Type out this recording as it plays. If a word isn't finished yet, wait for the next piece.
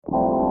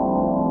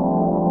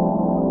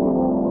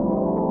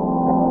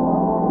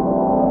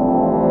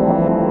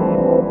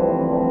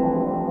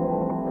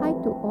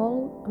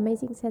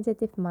amazing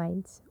sensitive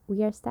minds.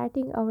 We are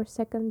starting our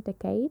second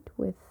decade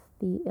with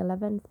the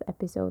 11th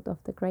episode of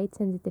the Great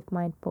Sensitive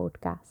Mind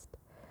podcast.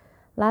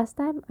 Last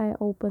time I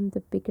opened the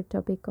bigger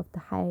topic of the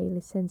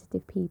highly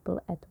sensitive people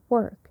at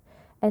work,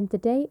 and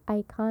today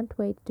I can't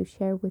wait to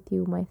share with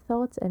you my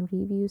thoughts and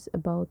reviews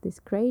about this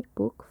great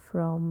book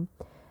from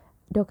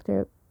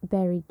Dr.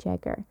 Barry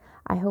Jagger.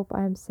 I hope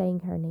I'm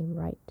saying her name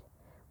right,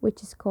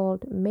 which is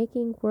called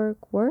Making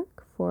Work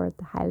Work for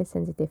the Highly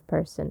Sensitive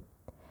Person.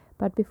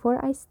 But before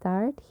I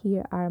start,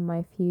 here are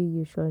my few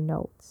usual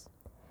notes.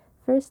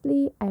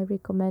 Firstly, I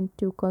recommend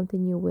to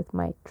continue with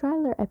my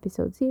trailer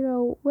episode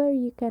 0, where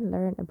you can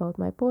learn about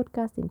my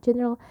podcast in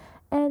general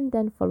and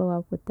then follow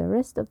up with the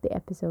rest of the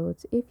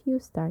episodes if you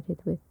started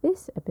with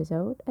this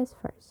episode as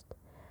first.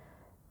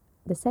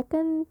 The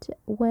second,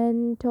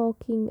 when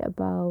talking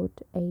about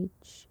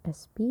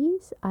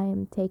HSPs, I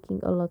am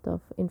taking a lot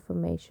of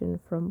information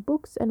from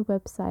books and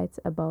websites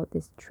about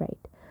this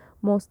trait,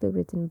 mostly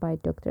written by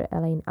Dr.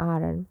 Elaine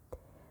Aron.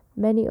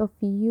 Many of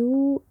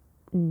you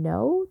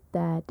know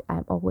that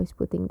I'm always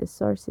putting the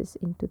sources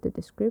into the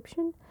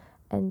description,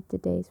 and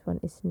today's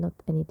one is not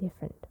any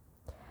different.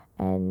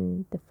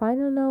 And the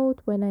final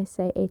note, when I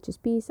say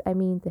HSPs, I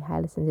mean the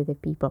highly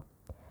sensitive people.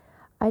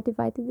 I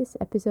divided this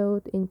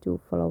episode into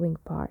following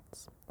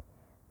parts.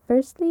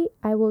 Firstly,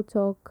 I will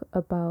talk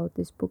about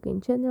this book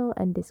in general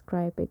and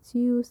describe its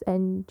use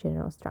and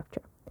general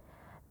structure.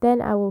 Then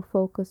I will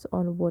focus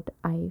on what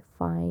I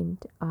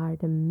find are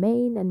the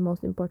main and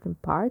most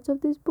important parts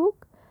of this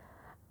book.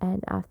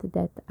 And after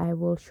that, I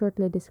will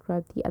shortly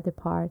describe the other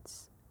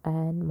parts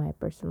and my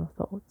personal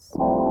thoughts.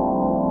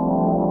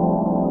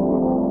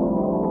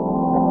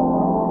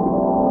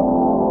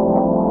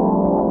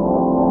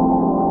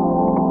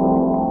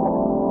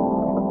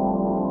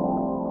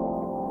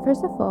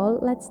 First of all,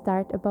 let's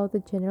start about the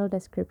general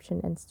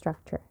description and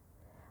structure.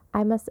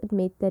 I must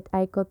admit that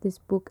I got this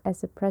book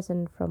as a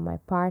present from my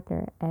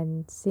partner,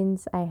 and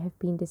since I have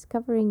been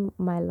discovering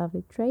my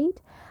lovely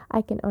trait,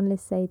 I can only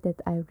say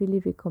that I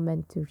really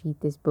recommend to read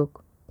this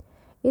book.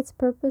 Its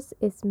purpose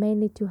is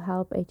mainly to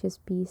help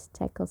HSPs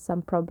tackle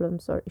some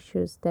problems or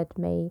issues that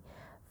may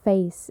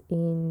face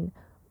in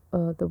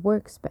the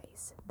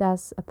workspace,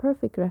 thus a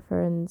perfect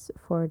reference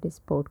for this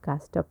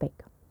podcast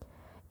topic.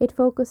 It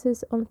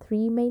focuses on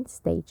three main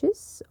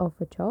stages of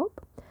a job: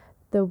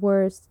 the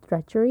worst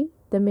drudgery,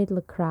 the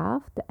middle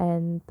craft,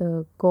 and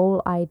the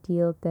goal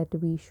ideal that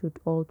we should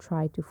all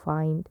try to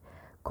find,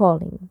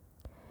 calling.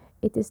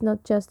 It is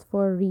not just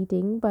for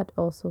reading, but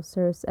also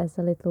serves as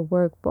a little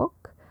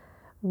workbook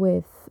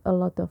with a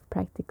lot of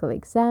practical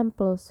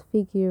examples,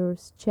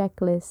 figures,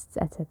 checklists,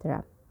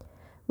 etc.,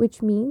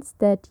 which means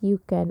that you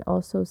can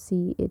also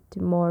see it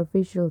more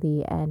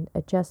visually and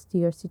adjust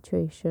your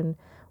situation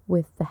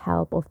with the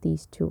help of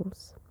these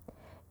tools.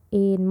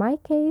 In my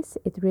case,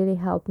 it really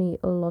helped me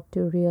a lot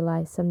to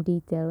realize some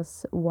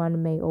details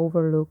one may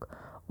overlook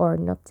or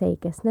not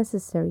take as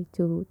necessary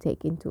to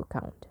take into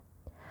account.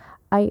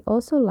 I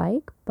also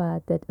like,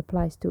 but that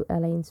applies to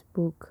Elaine's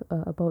book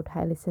about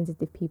highly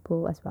sensitive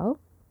people as well,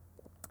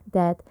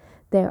 that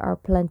there are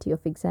plenty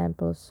of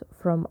examples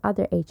from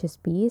other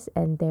HSPs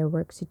and their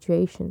work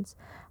situations,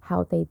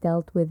 how they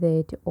dealt with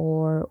it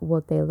or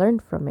what they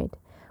learned from it,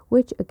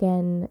 which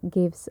again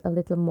gives a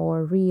little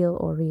more real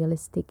or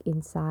realistic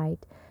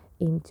insight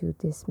into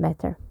this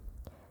matter.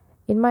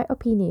 In my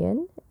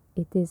opinion,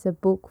 it is a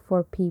book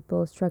for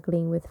people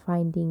struggling with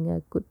finding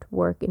a good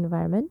work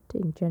environment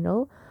in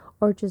general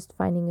or just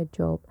finding a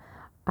job.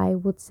 I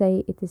would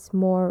say it is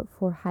more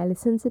for highly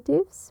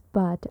sensitives,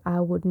 but I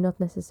would not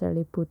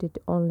necessarily put it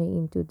only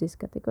into this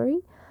category,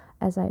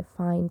 as I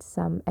find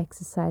some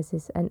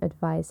exercises and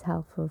advice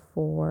helpful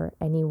for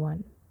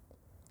anyone.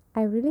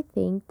 I really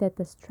think that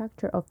the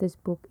structure of this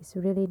book is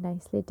really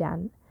nicely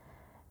done.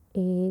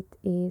 It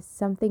is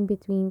something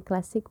between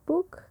classic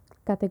book,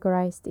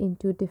 categorized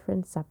into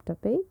different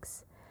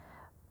subtopics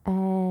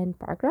and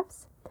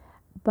paragraphs,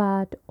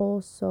 but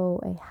also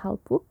a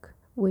help book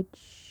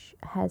which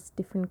has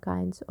different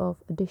kinds of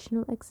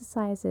additional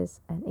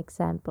exercises and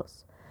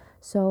examples.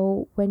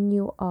 So when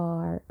you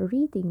are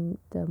reading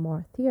the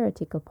more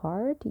theoretical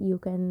part, you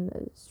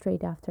can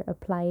straight after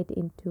apply it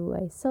into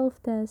a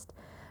self-test,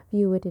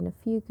 view it in a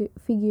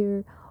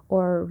figure,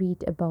 or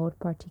read about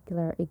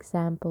particular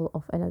example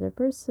of another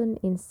person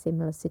in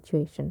similar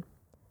situation.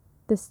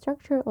 The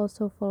structure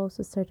also follows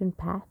a certain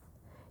path.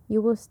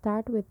 You will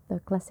start with the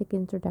classic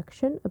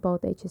introduction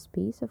about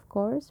HSPs, of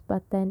course,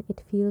 but then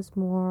it feels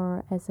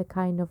more as a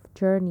kind of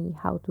journey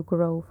how to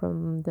grow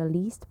from the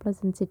least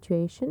pleasant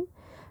situation,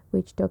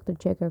 which Dr.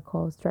 Jagger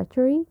calls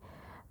drudgery,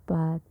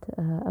 but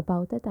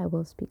about that I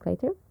will speak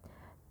later,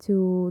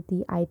 to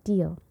the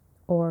ideal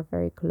or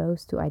very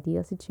close to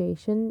ideal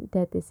situation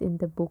that is in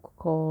the book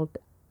called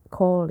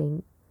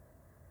calling.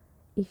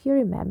 If you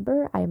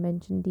remember, I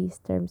mentioned these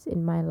terms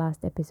in my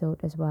last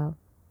episode as well.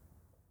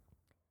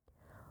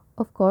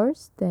 Of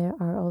course, there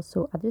are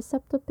also other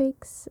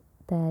subtopics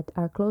that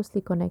are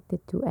closely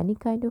connected to any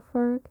kind of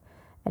work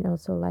and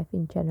also life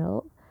in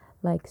general,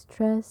 like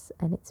stress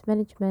and its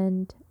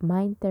management,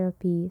 mind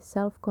therapy,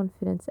 self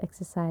confidence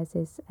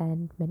exercises,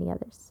 and many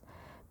others.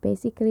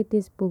 Basically,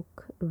 this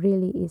book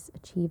really is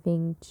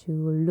achieving to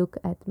look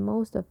at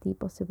most of the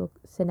possible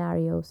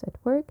scenarios at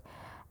work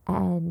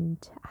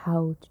and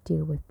how to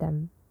deal with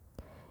them.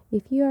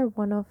 If you are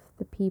one of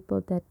the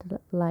people that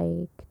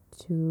like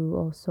to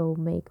also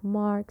make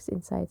marks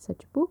inside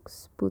such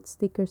books, put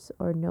stickers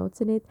or notes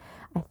in it,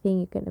 I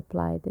think you can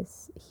apply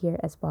this here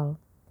as well.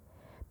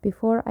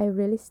 Before I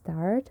really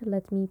start,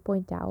 let me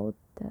point out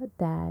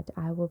that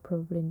I will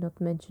probably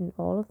not mention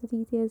all of the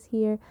details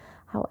here.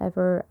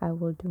 However, I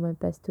will do my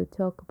best to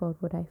talk about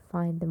what I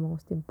find the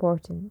most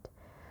important.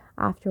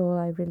 After all,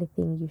 I really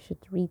think you should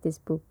read this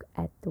book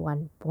at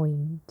one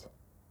point.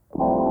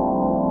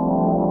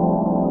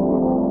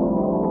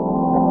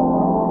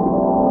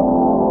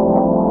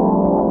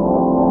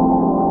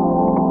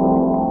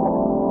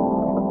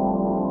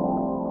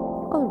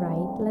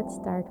 Alright, let's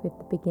start with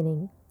the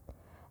beginning.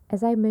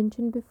 As I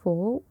mentioned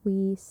before,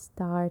 we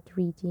start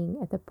reading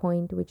at a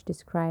point which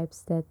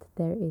describes that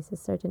there is a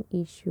certain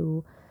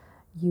issue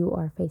you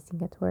are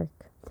facing at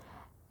work.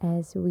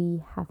 As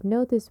we have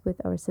noticed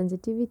with our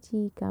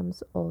sensitivity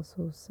comes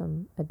also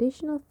some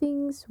additional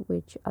things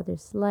which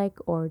others like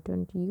or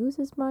don't use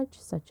as much,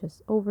 such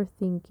as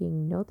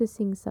overthinking,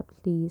 noticing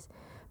subtleties,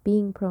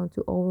 being prone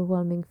to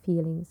overwhelming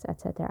feelings,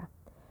 etc.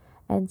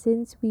 And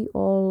since we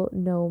all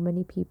know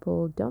many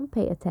people don't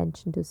pay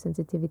attention to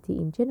sensitivity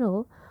in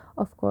general,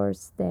 of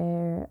course,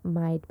 there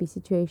might be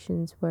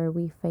situations where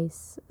we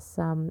face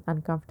some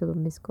uncomfortable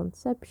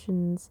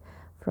misconceptions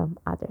from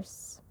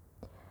others.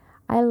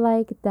 I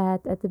like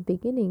that at the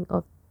beginning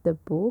of the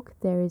book,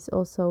 there is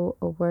also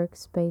a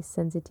workspace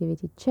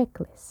sensitivity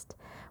checklist,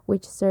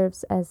 which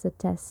serves as a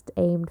test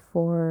aimed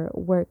for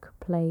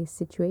workplace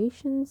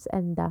situations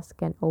and thus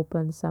can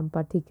open some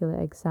particular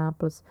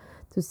examples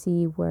to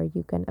see where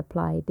you can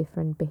apply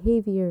different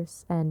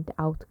behaviors and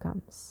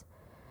outcomes.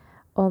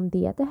 On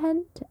the other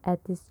hand,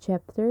 at this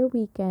chapter,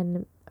 we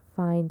can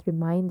find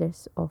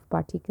reminders of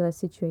particular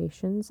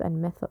situations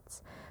and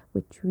methods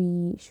which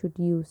we should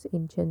use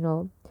in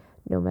general,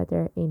 no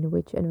matter in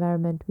which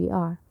environment we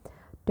are.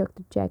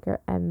 Dr.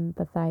 Jagger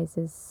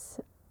emphasizes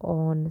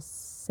on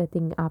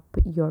setting up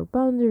your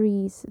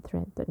boundaries,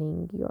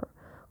 strengthening your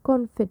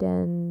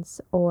confidence,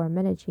 or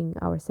managing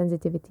our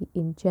sensitivity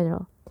in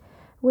general,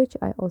 which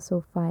I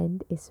also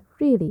find is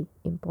really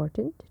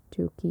important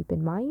to keep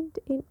in mind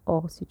in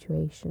all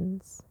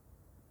situations.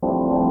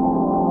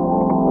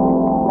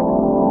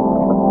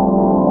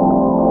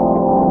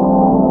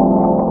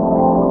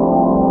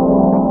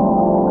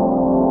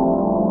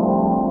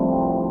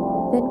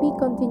 Then we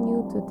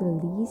continue to the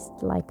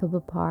least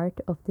likable part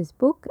of this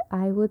book,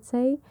 I would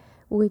say,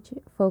 which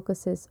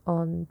focuses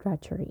on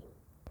drudgery.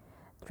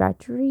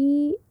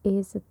 Drudgery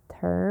is a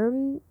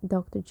term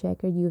Dr.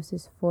 Jagger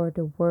uses for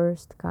the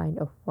worst kind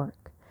of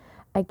work.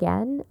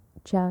 Again,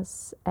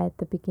 just at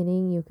the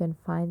beginning, you can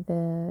find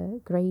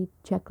the great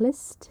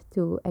checklist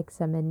to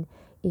examine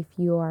if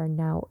you are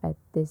now at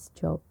this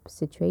job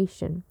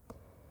situation.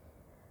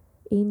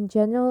 In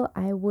general,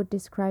 I would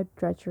describe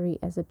drudgery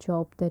as a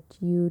job that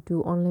you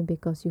do only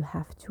because you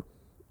have to.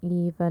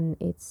 Even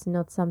it's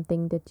not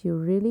something that you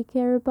really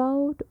care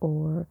about,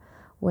 or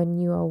when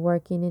you are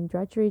working in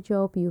drudgery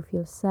job, you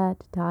feel sad,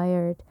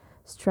 tired,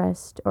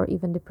 stressed, or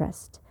even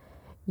depressed.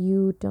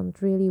 You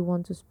don't really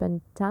want to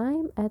spend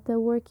time at the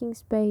working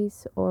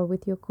space or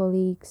with your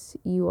colleagues.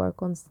 You are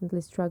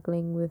constantly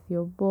struggling with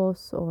your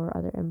boss or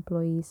other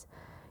employees.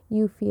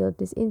 You feel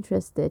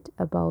disinterested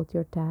about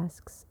your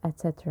tasks,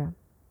 etc.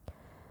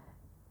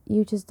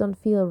 You just don't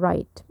feel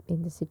right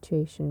in the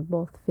situation,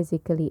 both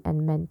physically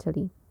and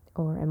mentally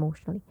or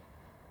emotionally.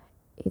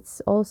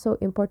 It's also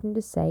important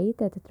to say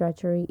that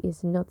drudgery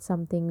is not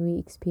something we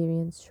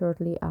experience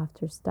shortly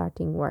after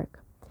starting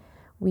work.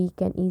 We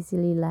can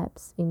easily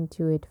lapse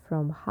into it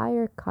from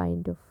higher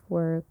kind of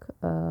work,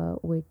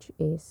 which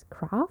is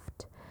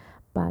craft,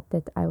 but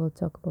that I will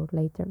talk about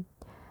later.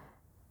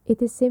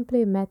 It is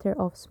simply a matter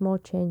of small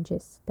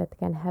changes that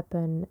can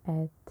happen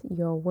at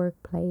your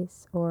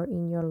workplace or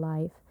in your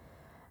life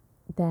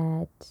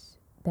that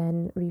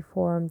then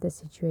reform the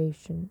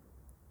situation.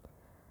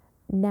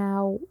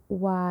 Now,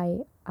 why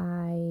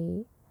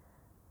I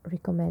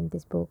recommend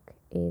this book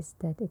is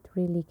that it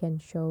really can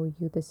show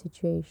you the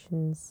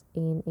situations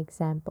in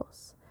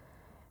examples.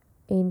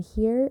 In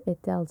here,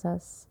 it tells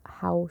us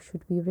how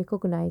should we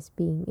recognize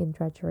being in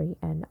drudgery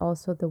and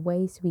also the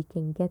ways we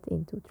can get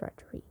into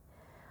drudgery.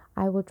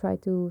 I will try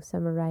to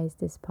summarize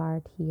this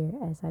part here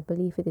as I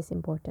believe it is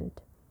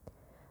important.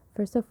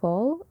 First of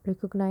all,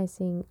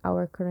 recognizing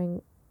our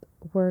current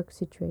work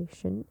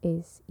situation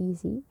is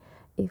easy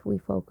if we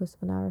focus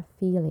on our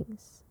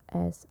feelings.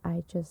 As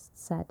I just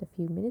said a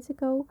few minutes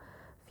ago,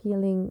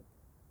 feeling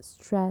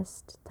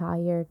stressed,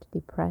 tired,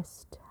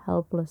 depressed,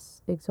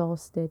 helpless,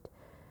 exhausted,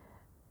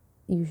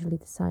 usually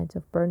the signs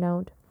of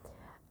burnout.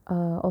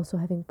 Also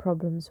having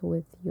problems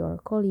with your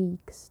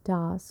colleagues,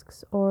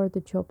 tasks, or the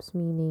job's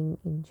meaning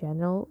in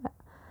general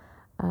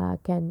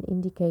can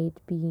indicate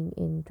being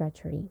in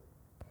drudgery.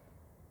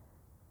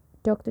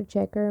 Dr.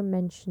 Jagger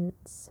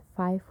mentions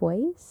 5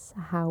 ways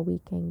how we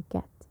can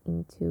get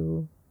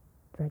into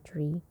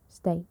drudgery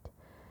state.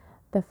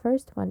 The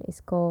first one is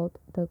called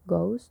the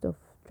ghost of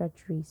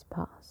drudgery's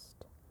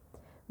past,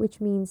 which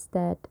means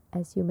that,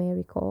 as you may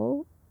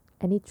recall,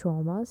 any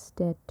traumas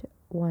that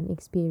one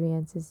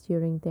experiences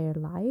during their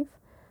life,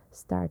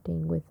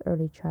 starting with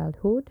early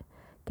childhood,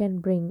 can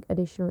bring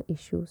additional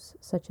issues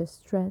such as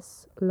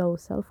stress, low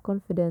self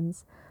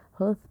confidence,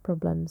 health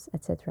problems,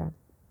 etc.,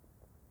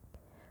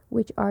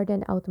 which are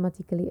then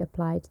automatically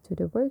applied to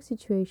the work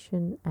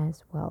situation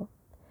as well.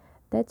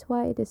 That's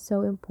why it is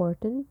so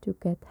important to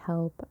get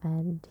help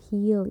and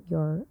heal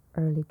your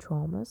early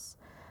traumas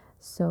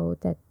so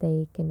that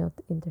they cannot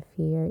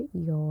interfere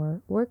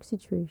your work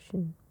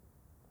situation.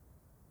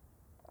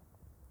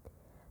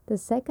 The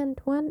second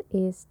one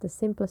is the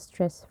simplest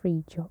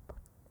stress-free job.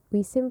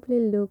 We simply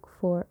look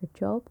for a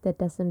job that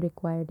doesn't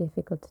require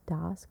difficult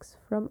tasks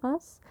from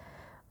us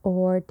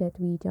or that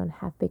we don't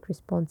have big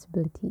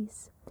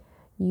responsibilities.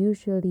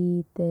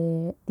 Usually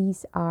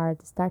these are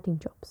the starting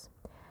jobs,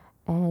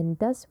 and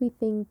thus we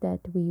think that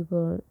we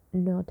will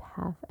not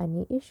have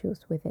any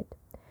issues with it.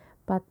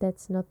 But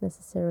that's not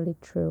necessarily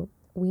true.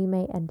 We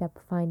may end up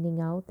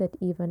finding out that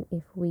even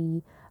if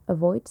we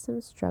avoid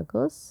some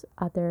struggles,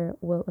 other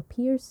will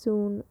appear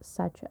soon,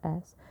 such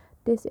as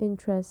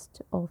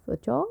disinterest of a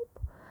job,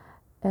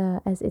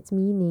 as its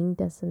meaning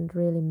doesn't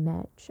really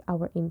match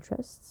our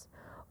interests,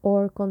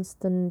 or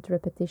constant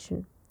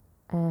repetition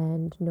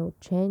and no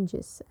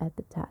changes at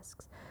the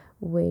tasks,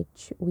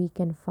 which we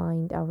can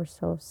find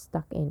ourselves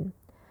stuck in.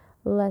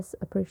 Less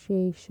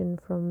appreciation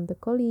from the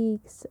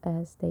colleagues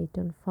as they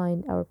don't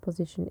find our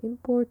position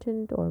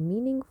important or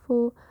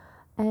meaningful,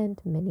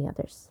 and many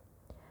others.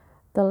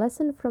 The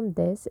lesson from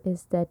this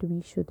is that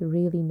we should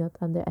really not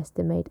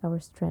underestimate our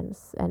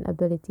strengths and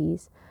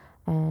abilities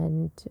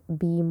and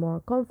be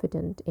more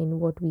confident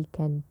in what we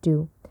can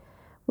do,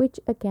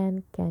 which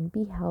again can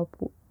be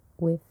helped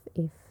with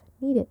if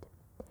needed.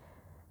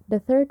 The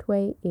third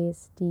way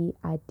is the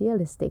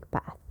idealistic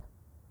path.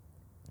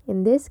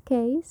 In this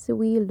case,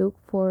 we look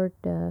for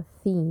the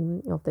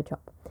theme of the job,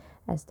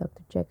 as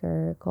Dr.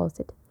 Jagger calls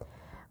it.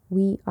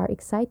 We are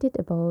excited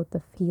about the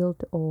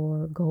field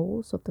or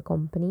goals of the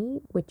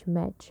company which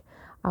match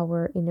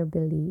our inner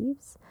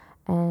beliefs,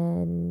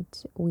 and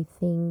we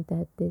think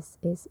that this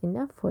is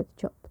enough for the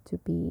job to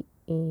be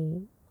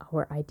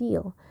our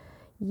ideal.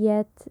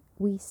 Yet,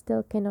 we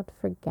still cannot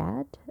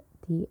forget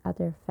the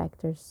other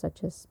factors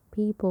such as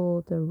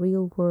people, the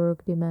real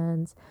work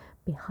demands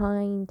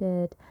behind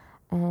it,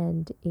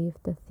 and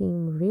if the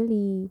theme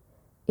really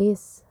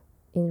is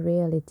in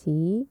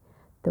reality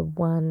the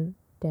one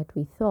that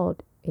we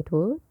thought it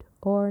would,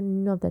 or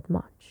not that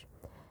much.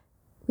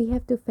 We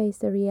have to face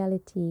the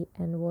reality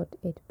and what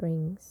it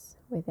brings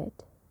with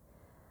it.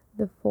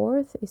 The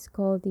fourth is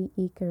called the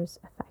Icarus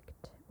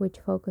effect, which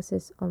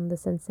focuses on the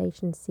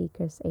sensation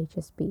seekers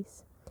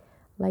HSPs.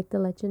 Like the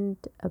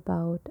legend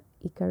about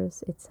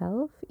Icarus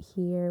itself,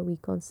 here we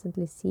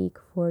constantly seek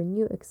for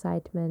new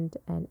excitement,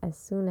 and as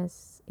soon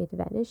as it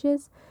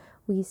vanishes,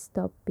 we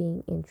stop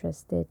being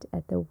interested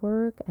at the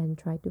work and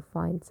try to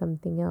find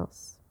something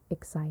else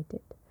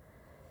excited.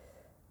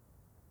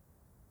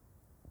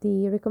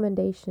 The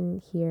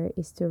recommendation here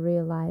is to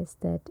realize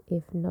that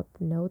if not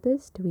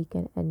noticed, we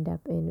can end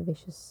up in a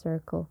vicious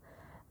circle,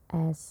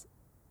 as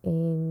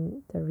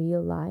in the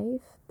real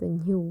life, the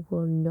new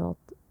will not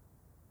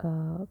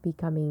be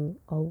coming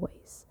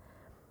always.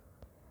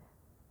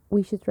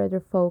 We should rather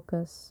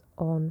focus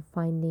on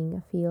finding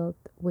a field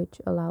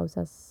which allows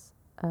us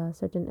a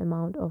certain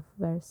amount of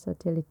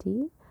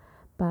versatility,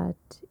 but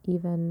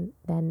even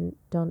then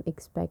don't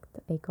expect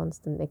a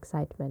constant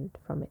excitement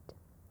from it.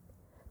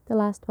 The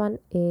last one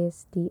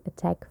is the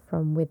attack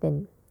from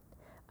within.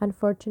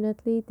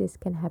 Unfortunately, this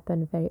can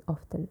happen very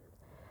often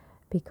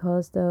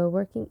because the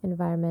working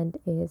environment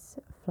is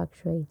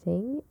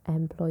fluctuating,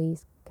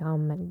 employees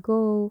come and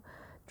go,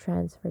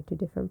 transfer to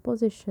different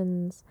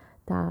positions,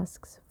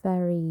 tasks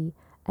vary,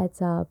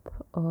 adds up,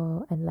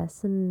 and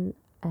lessen,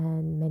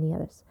 and many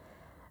others.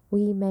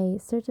 We may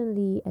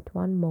certainly at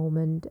one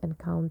moment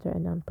encounter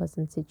an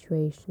unpleasant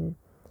situation.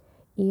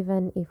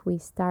 Even if we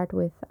start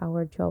with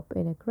our job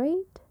in a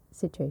great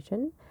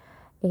situation,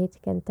 it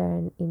can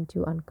turn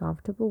into an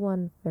uncomfortable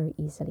one very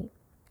easily.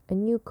 A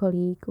new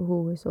colleague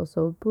who is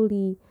also a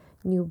bully,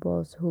 new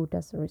boss who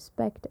doesn't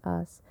respect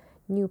us,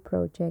 new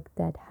project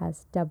that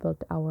has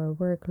doubled our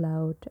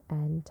workload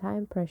and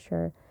time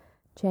pressure,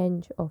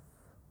 change of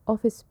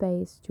office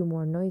space to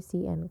more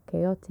noisy and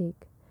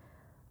chaotic.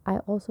 I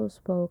also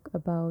spoke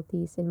about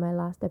these in my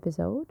last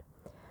episode.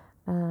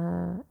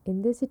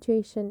 In this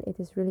situation, it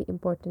is really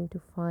important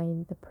to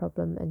find the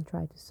problem and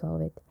try to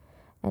solve it.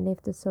 And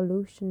if the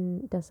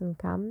solution doesn't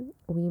come,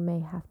 we may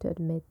have to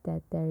admit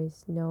that there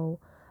is no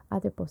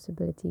other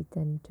possibility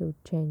than to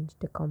change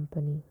the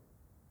company.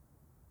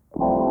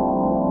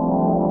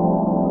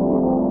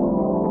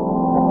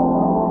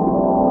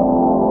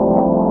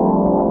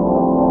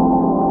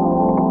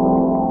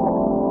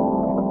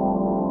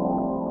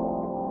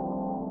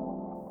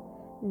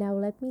 Now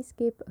let me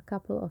skip a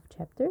couple of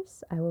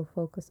chapters, I will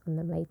focus on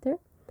them later,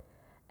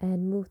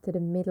 and move to the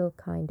middle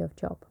kind of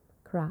job,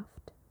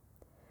 craft.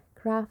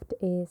 Craft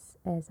is,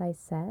 as I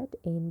said,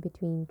 in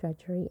between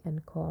drudgery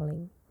and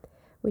calling,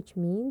 which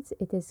means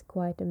it is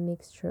quite a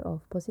mixture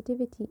of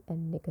positivity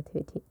and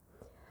negativity.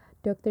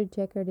 Dr.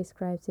 Jagger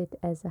describes it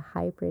as a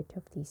hybrid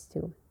of these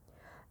two.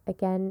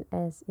 Again,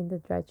 as in the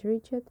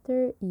drudgery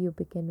chapter, you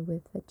begin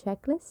with a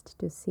checklist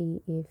to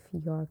see if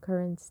your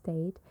current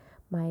state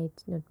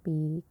might not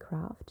be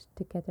craft,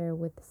 together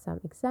with some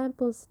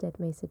examples that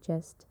may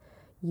suggest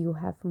you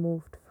have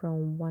moved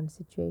from one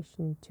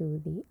situation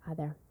to the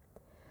other.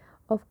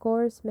 Of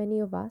course, many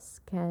of us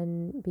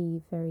can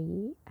be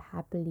very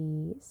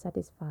happily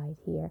satisfied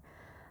here.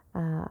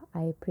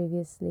 I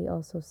previously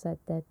also said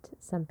that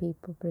some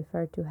people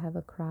prefer to have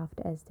a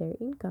craft as their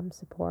income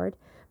support,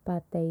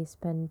 but they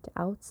spend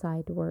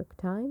outside work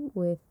time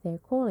with their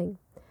calling,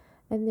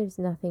 and there's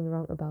nothing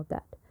wrong about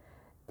that.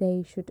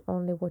 They should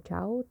only watch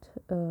out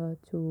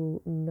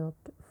to not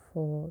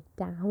fall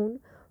down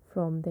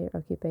from their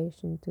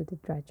occupation to the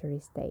drudgery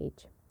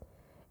stage.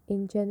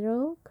 In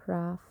general,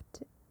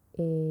 craft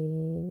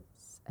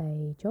is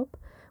a job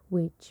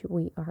which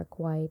we are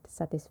quite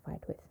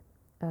satisfied with.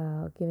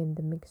 Given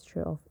the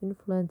mixture of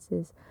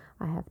influences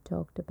I have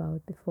talked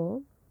about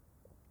before,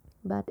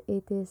 but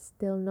it is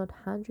still not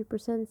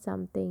 100%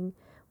 something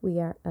we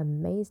are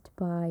amazed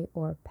by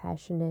or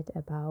passionate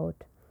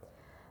about.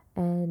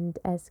 And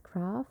as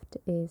craft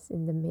is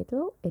in the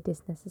middle, it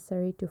is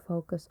necessary to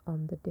focus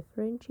on the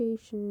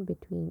differentiation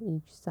between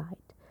each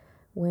side,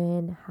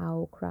 when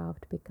how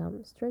craft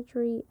becomes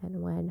drudgery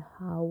and when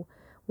how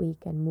we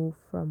can move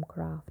from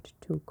craft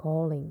to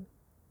calling.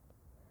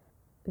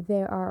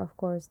 There are, of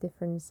course,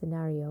 different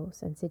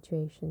scenarios and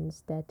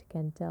situations that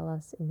can tell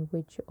us in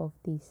which of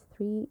these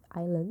three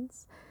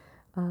islands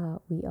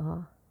we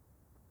are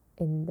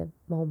in the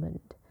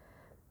moment.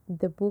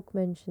 The book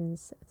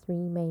mentions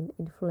three main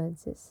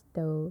influences.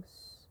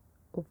 Those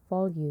of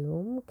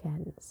volume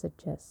can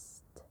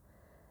suggest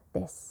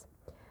this.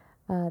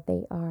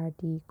 They are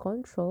the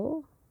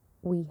control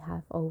we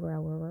have over our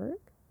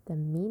work, the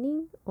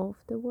meaning of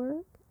the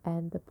work,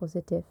 and the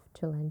positive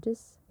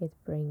challenges it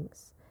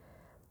brings.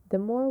 The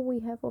more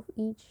we have of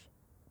each,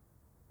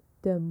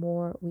 the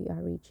more we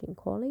are reaching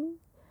calling,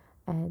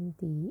 and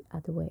the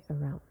other way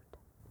around.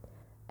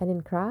 And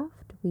in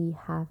craft, we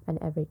have an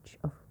average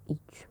of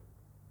each.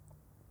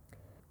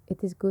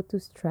 It is good to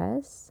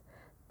stress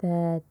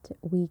that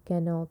we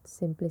cannot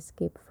simply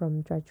skip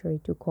from drudgery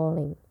to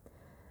calling.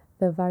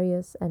 The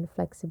various and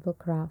flexible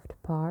craft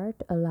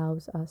part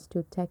allows us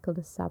to tackle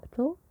the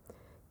subtle,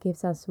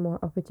 gives us more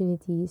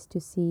opportunities to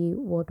see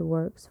what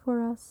works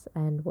for us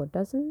and what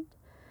doesn't.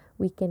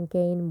 We can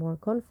gain more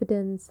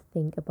confidence,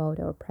 think about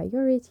our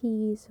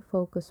priorities,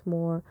 focus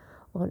more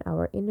on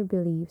our inner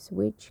beliefs,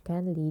 which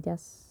can lead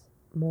us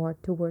more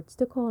towards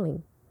the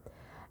calling.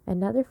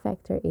 Another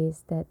factor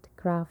is that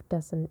craft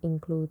doesn't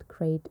include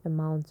great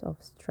amounts of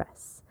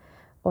stress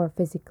or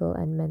physical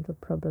and mental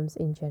problems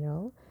in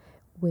general,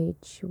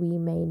 which we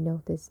may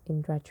notice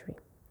in drudgery.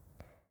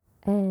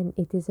 And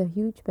it is a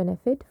huge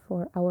benefit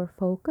for our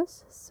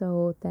focus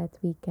so that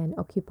we can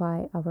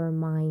occupy our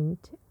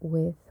mind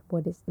with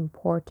what is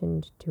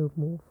important to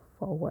move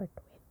forward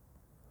with.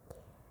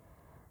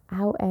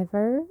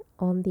 However,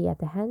 on the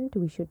other hand,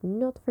 we should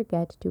not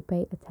forget to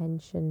pay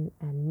attention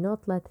and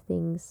not let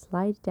things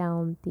slide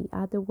down the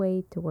other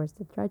way towards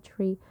the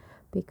drudgery,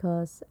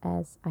 because,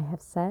 as I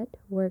have said,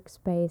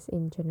 workspace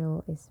in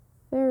general is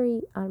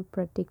very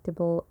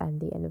unpredictable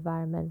and the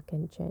environment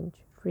can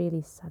change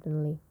really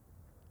suddenly.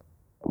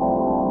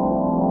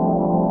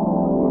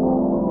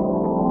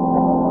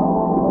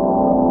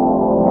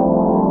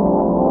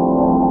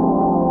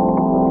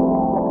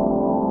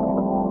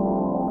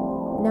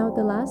 Now,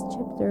 the last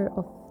chapter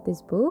of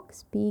this book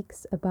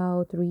speaks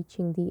about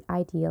reaching the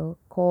ideal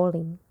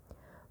calling.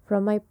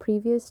 From my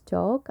previous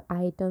talk,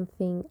 I don't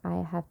think I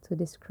have to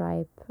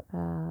describe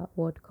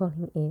what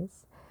calling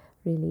is,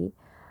 really.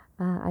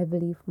 I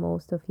believe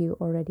most of you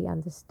already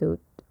understood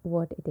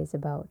what it is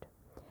about.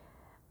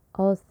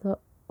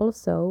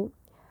 Also,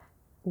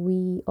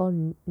 we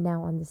all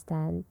now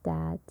understand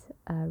that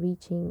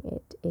reaching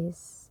it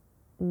is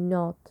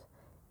not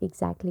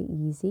exactly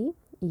easy,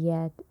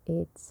 yet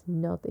it's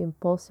not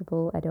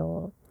impossible at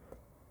all.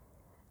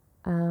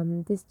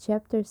 This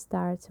chapter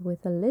starts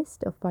with a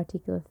list of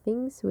particular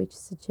things which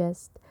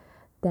suggest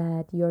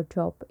that your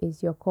job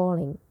is your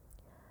calling.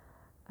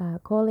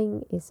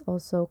 Calling is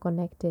also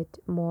connected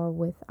more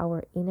with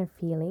our inner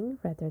feeling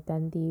rather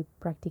than the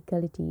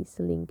practicalities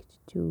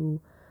linked to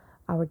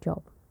our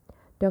job.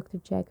 Dr.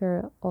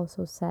 Jagger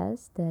also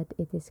says that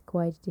it is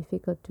quite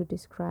difficult to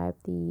describe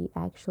the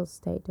actual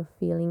state of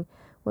feeling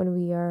when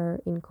we are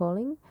in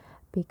calling,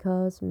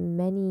 because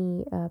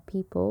many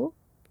people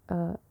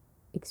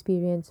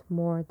experience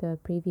more the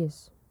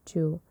previous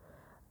two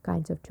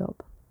kinds of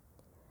job.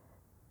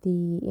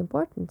 The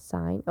important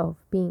sign of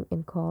being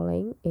in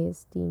calling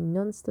is the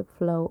non-stop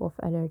flow of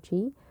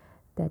energy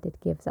that it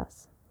gives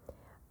us.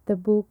 The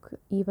book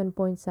even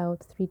points out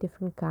three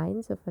different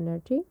kinds of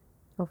energy,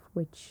 of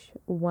which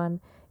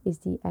one is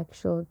the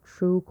actual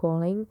true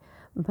calling,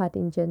 but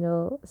in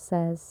general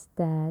says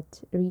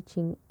that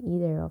reaching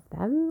either of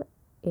them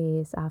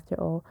is, after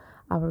all,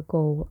 our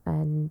goal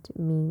and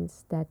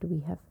means that we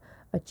have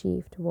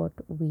achieved what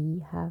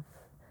we have,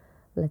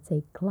 let's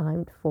say,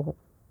 climbed for.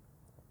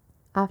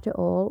 After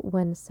all,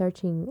 when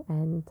searching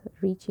and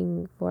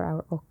reaching for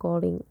our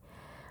calling,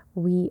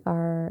 we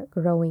are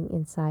growing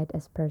inside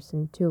as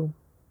person too.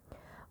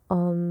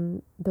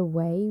 On the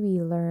way,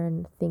 we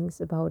learn things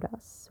about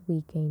us.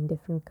 We gain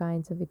different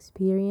kinds of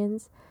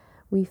experience.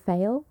 We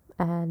fail,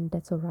 and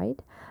that's all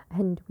right.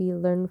 And we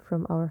learn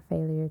from our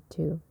failure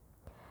too.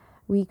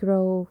 We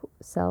grow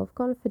self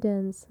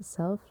confidence,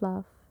 self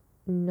love,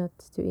 not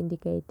to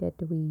indicate that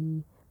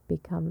we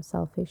become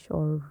selfish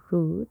or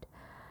rude,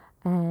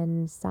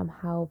 and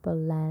somehow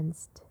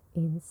balanced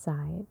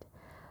inside.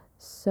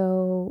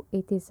 So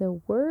it is a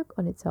work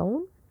on its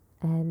own,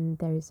 and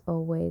there is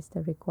always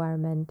the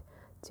requirement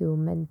to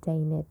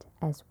maintain it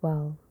as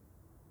well.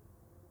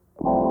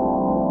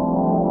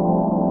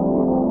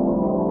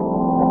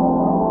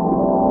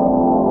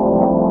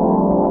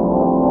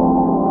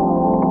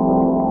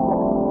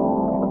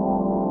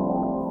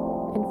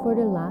 And for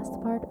the last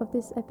part of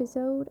this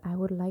episode, I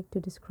would like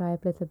to describe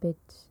a little bit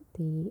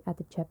the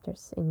other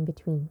chapters in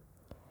between.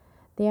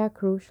 They are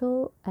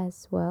crucial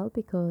as well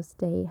because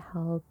they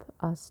help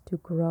us to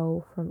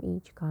grow from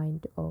each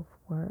kind of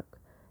work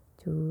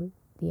to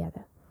the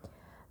other.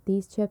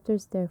 These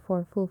chapters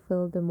therefore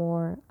fulfill the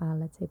more,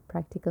 let's say,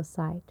 practical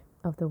side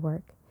of the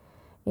work.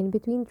 In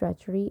between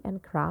drudgery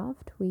and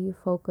craft, we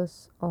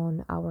focus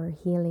on our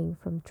healing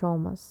from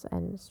traumas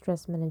and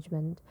stress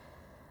management.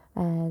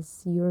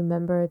 As you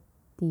remember,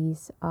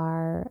 these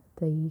are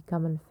the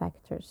common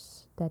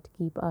factors that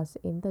keep us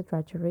in the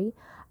drudgery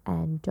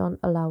and don't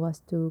allow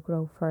us to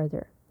grow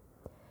further.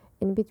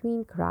 In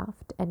between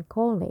craft and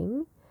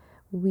calling,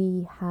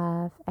 we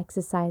have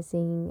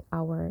exercising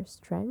our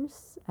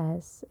strengths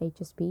as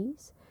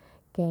HSPs,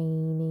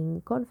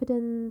 gaining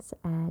confidence,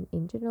 and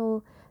in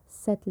general,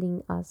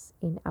 settling us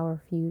in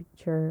our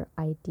future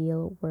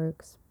ideal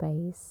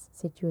workspace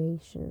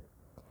situation.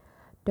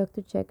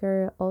 Dr.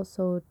 Checker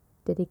also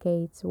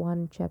dedicates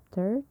one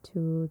chapter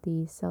to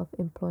the self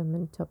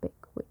employment topic,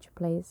 which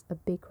plays a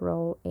big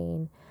role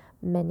in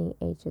many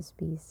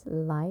HSPs'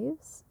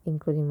 lives,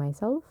 including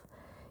myself.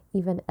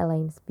 Even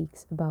Elaine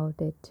speaks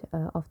about it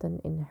often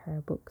in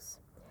her books.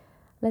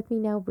 Let me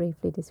now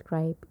briefly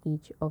describe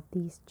each of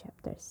these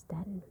chapters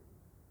then.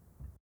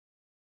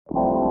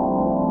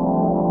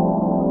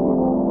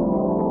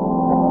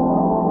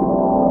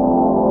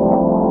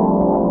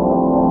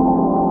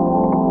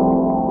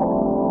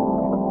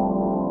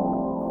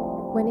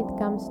 When it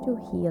comes to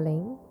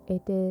healing,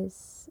 it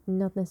is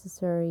not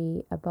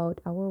necessarily about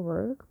our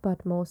work,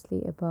 but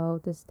mostly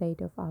about the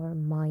state of our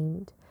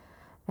mind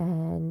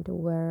and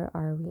where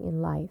are we in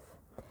life.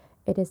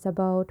 It is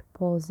about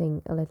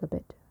pausing a little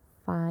bit,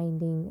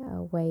 finding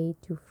a way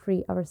to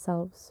free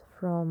ourselves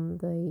from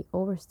the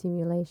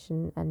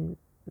overstimulation and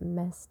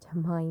messed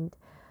mind,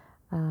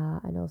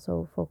 and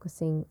also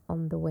focusing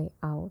on the way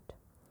out.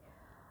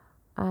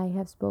 I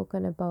have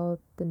spoken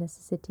about the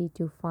necessity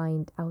to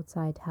find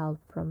outside help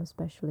from a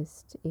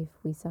specialist if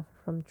we suffer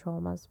from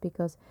traumas,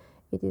 because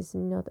it is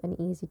not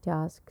an easy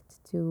task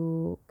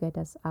to get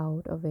us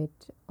out of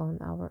it on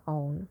our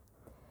own.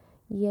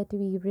 Yet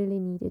we really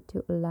needed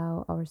to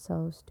allow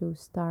ourselves to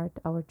start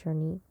our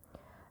journey,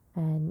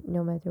 and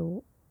no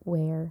matter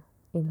where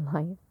in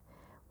life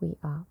we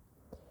are.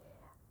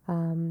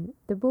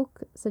 The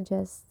book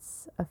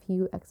suggests a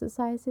few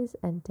exercises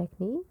and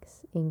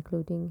techniques,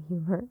 including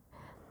humor.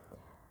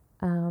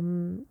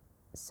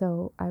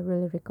 So I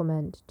really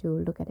recommend to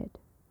look at it.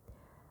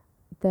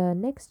 The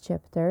next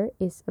chapter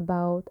is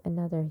about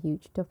another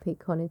huge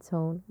topic on its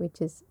own,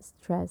 which is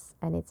stress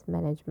and its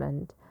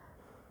management.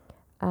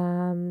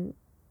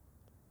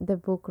 The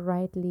book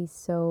rightly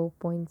so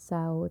points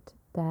out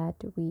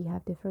that we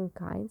have different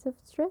kinds of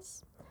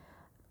stress: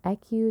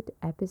 acute,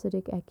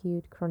 episodic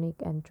acute, chronic,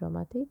 and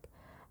traumatic,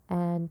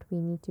 and we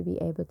need to be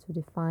able to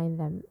define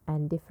them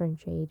and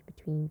differentiate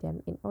between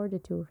them in order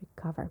to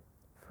recover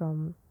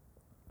from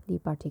the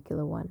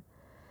particular one.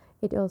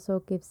 It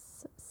also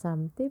gives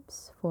some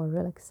tips for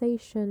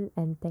relaxation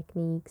and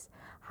techniques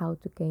how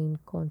to gain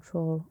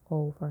control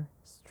over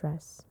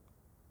stress.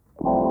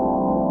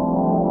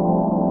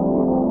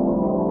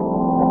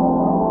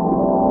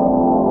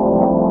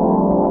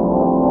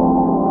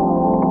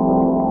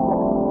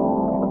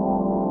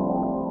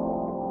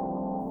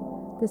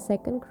 The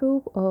second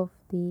group of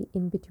the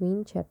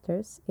in-between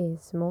chapters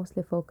is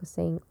mostly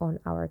focusing on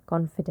our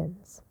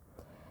confidence.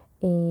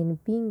 In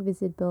being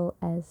visible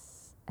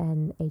as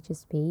an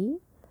HSP,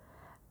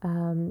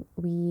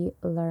 we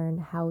learn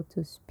how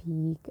to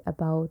speak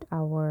about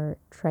our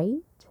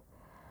trait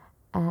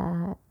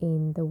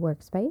in the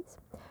workspace,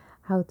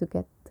 how to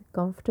get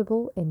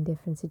comfortable in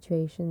different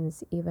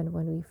situations, even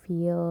when we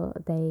feel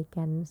they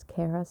can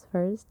scare us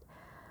first.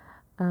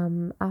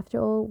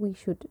 After all, we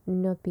should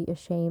not be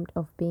ashamed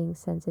of being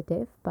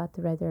sensitive, but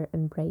rather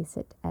embrace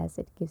it, as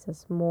it gives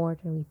us more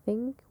than we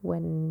think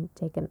when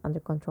taken under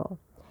control.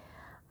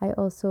 I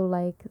also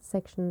like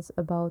sections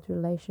about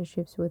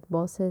relationships with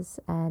bosses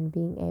and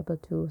being able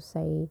to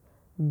say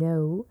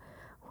no,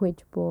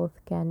 which both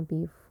can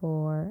be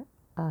for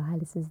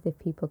highly sensitive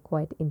people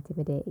quite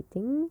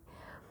intimidating.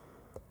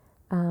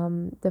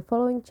 The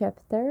following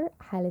chapter,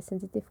 Highly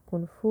Sensitive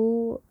Kung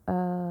Fu,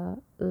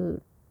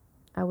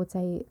 I would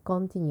say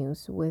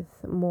continues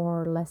with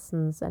more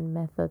lessons and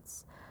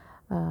methods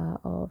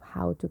of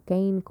how to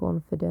gain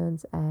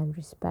confidence and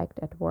respect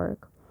at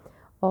work.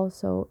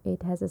 Also,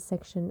 it has a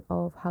section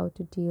of how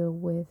to deal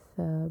with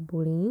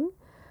bullying,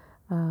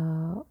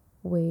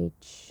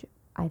 which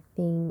I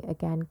think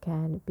again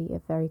can be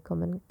a very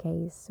common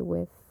case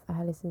with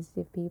highly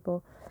sensitive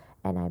people,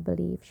 and I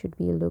believe should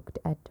be looked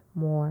at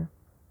more.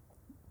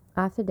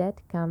 After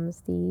that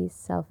comes the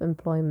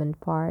self-employment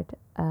part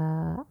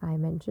I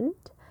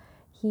mentioned.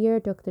 Here,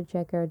 Dr.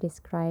 Jagger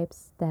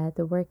describes that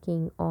the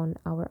working on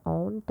our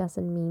own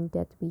doesn't mean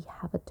that we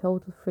have a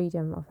total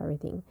freedom of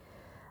everything.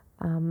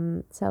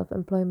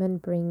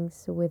 Self-employment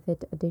brings with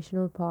it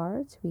additional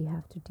parts we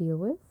have to deal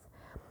with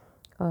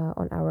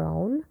on our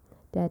own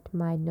that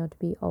might not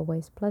be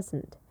always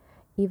pleasant.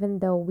 Even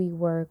though we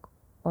work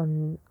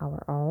on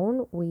our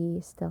own, we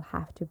still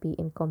have to be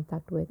in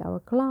contact with our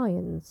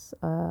clients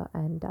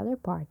and other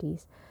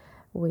parties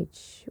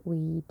which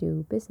we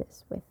do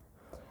business with.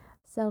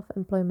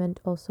 Self-employment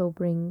also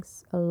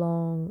brings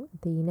along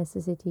the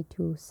necessity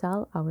to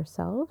sell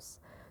ourselves,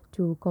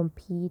 to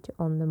compete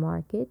on the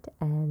market,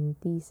 and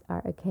these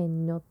are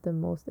again not the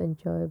most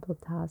enjoyable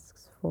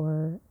tasks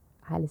for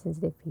highly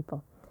sensitive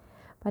people.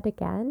 But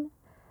again,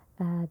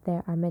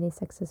 there are many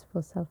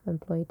successful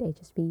self-employed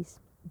HSPs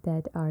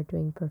that are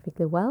doing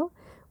perfectly well,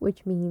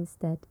 which means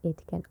that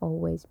it can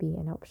always be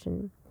an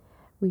option.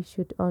 We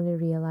should only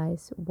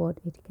realize what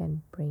it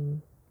can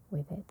bring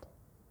with it.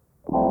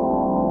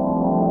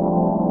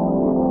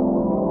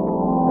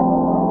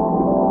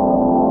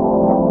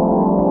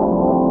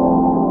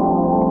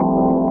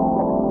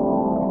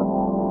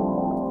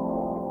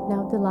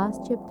 Now, the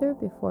last chapter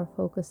before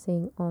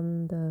focusing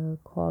on the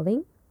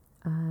calling,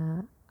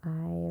 I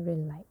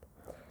really like.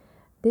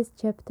 This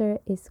chapter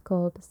is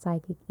called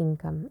Psychic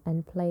Income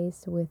and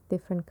plays with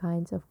different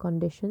kinds of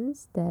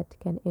conditions that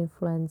can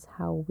influence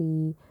how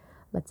we,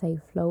 let's say,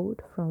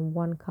 float from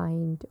one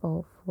kind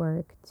of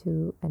work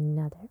to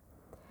another.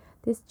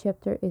 This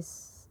chapter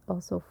is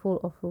also full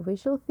of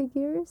visual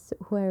figures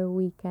where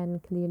we can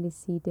clearly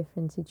see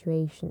different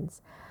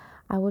situations.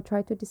 I will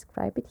try to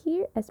describe it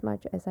here as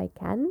much as I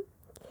can.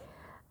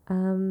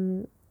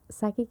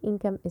 Psychic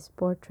income is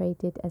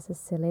portrayed as a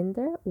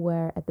cylinder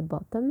where at the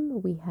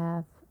bottom we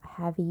have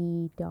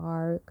heavy,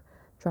 dark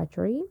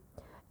drudgery,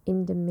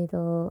 in the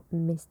middle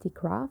misty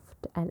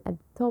craft, and at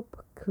the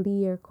top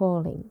clear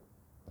calling.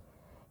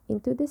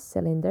 Into this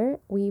cylinder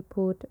we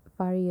put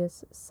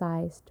various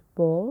sized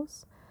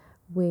balls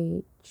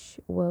which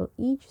will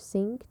each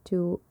sink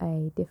to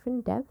a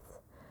different depth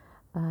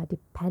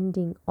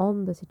depending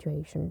on the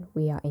situation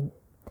we are in.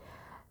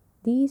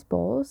 These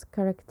balls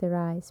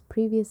characterize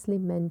previously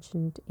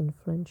mentioned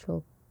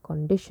influential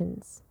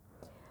conditions,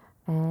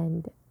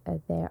 and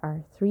there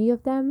are 3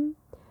 of them: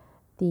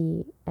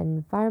 the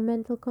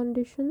environmental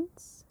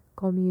conditions,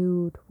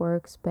 commute,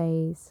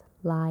 workspace,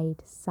 light,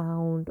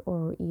 sound,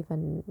 or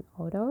even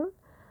odor.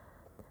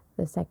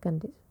 The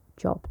second is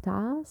job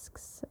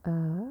tasks,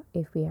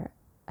 if we are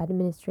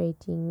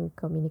administrating,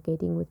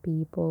 communicating with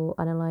people,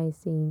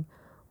 analyzing,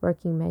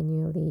 working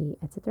manually,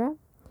 etc.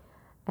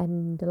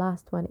 And the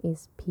last one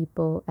is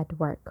people at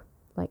work,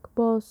 like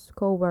boss,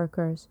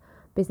 co-workers,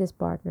 business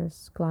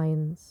partners,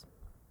 clients.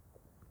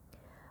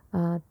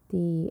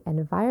 The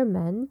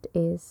environment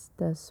is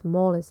the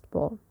smallest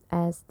ball,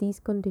 as these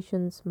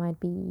conditions might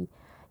be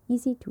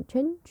easy to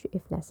change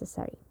if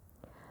necessary.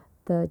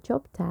 The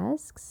job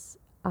tasks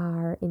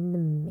are in the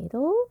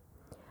middle,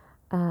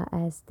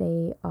 as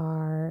they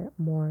are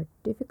more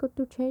difficult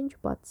to change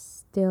but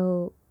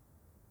still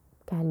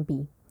can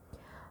be.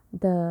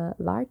 The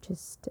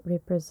largest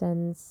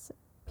represents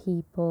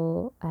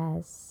people,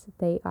 as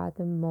they are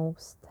the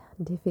most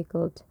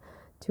difficult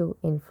to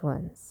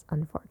influence,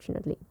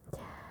 unfortunately.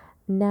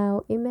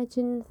 Now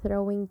imagine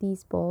throwing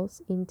these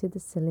balls into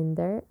the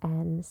cylinder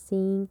and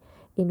seeing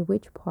in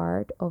which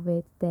part of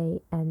it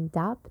they end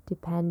up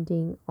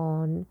depending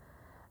on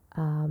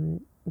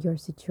your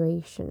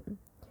situation.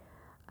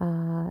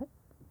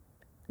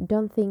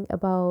 Don't think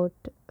about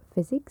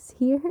physics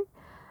here.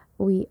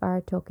 We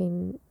are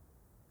taking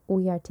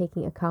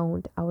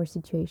account our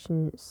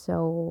situation.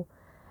 So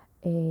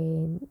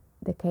in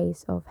the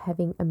case of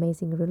having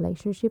amazing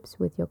relationships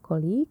with your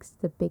colleagues,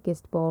 the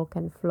biggest ball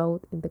can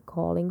float in the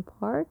calling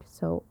part,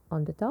 so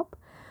on the top,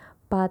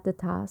 but the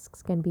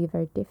tasks can be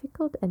very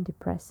difficult and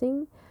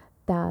depressing,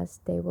 thus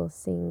they will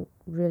sink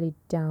really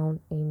down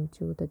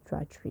into the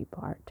drudgery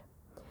part.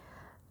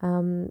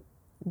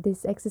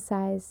 This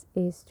exercise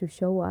is to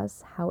show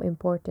us how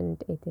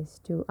important it is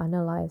to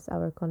analyze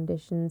our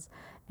conditions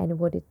and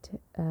what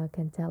it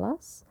can tell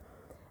us,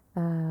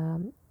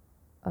 um,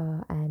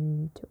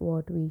 and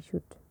what we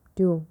should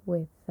do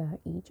with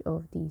each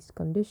of these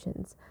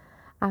conditions.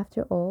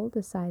 After all,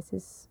 the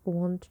sizes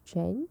won't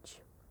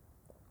change,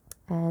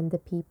 and the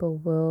people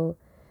will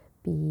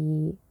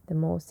be the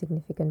most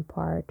significant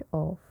part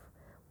of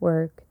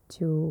work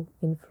to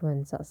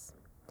influence us.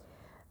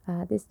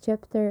 This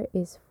chapter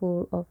is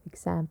full of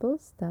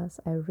examples,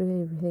 thus, I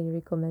really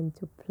recommend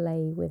to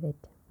play with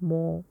it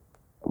more.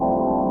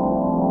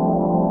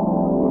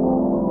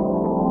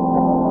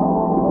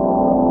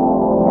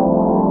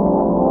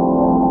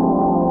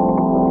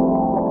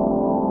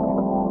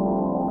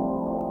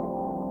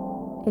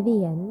 At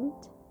the end,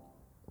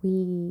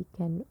 we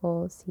can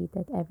all see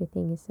that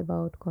everything is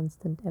about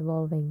constant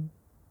evolving.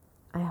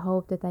 I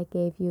hope that I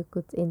gave you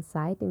good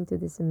insight into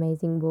this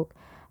amazing book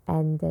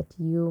and that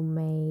you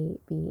may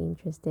be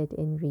interested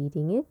in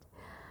reading it.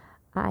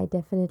 I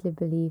definitely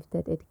believe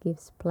that it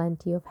gives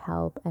plenty of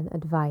help and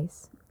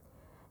advice.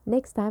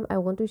 Next time, I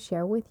want to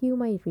share with you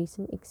my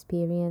recent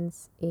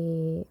experience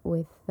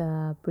with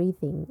the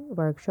breathing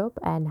workshop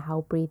and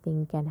how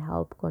breathing can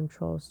help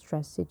control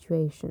stress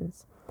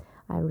situations.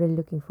 I'm really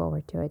looking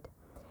forward to it.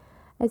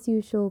 As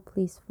usual,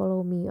 please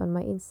follow me on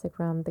my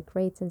Instagram, the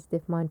Great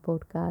Sensitive Mind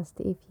Podcast,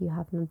 if you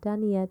have not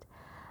done yet.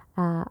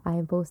 I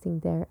am posting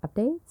there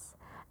updates,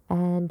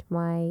 and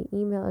my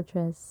email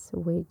address,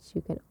 which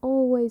you can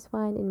always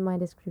find in my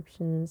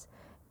descriptions,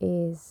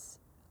 is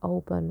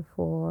open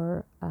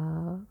for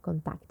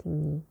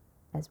contacting me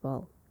as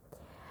well.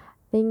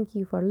 Thank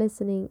you for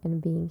listening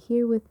and being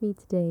here with me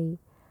today.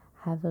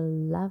 Have a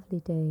lovely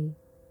day.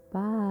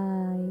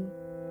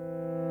 Bye.